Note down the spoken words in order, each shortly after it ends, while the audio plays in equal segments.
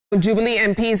Jubilee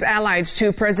MPs allied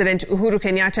to President Uhuru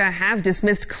Kenyatta have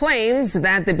dismissed claims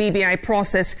that the BBI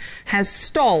process has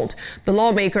stalled. The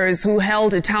lawmakers who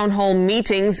held town hall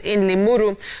meetings in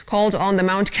Limuru called on the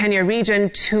Mount Kenya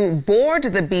region to board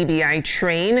the BBI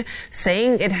train,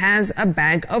 saying it has a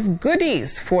bag of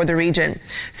goodies for the region.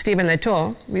 Stephen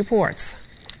Leto reports.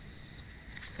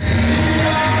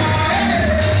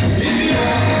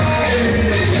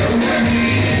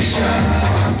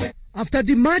 After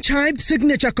the much-hyped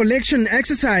signature collection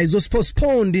exercise was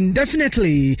postponed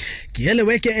indefinitely,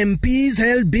 Kieleweke MPs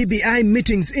held BBI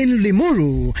meetings in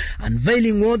Limuru,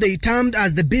 unveiling what they termed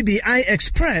as the BBI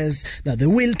Express that they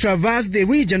will traverse the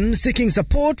region seeking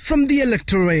support from the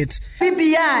electorate.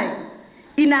 BBI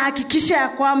inahakikisha ya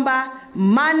kwamba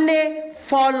money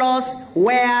follows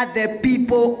where the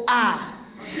people are.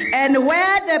 And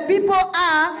where the people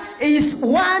are is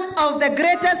one of the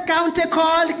greatest county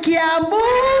called Kiambu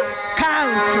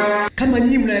County. Kama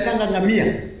nyinyi mnawekanga ngamia,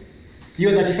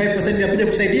 hiyo 35% inakuja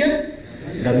kusaidia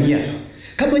ngamia.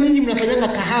 Kama nyinyi mnafanyanga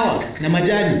kahawa na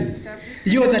majani,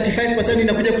 hiyo 35%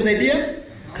 inakuja kusaidia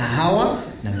kahawa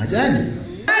na majani.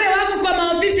 Wale wako kwa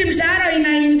maofisi mshahara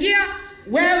inaingia,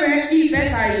 wewe hii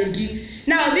pesa haingii.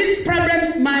 Now these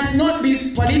problems must not be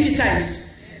politicized.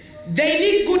 They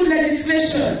need good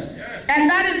legislation. And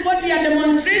that is what we are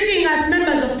demonstrating as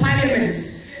members of parliament.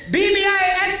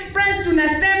 BBI Express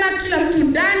tunasema kila mtu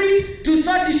ndani,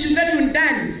 tusoti issue zetu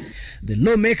ndani. The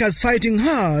lawmakers fighting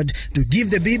hard to give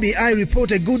the BBI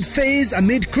report a good face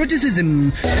amid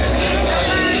criticism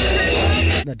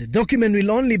that the document will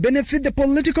only benefit the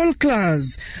political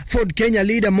class. Ford Kenya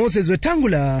leader Moses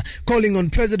Wetangula calling on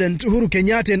President Uhuru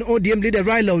Kenyatta and ODM leader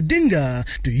Raila Odinga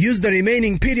to use the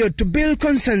remaining period to build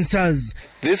consensus.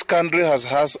 This country has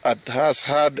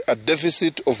had a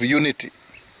deficit of unity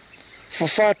for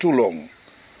far too long.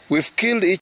 We've killed each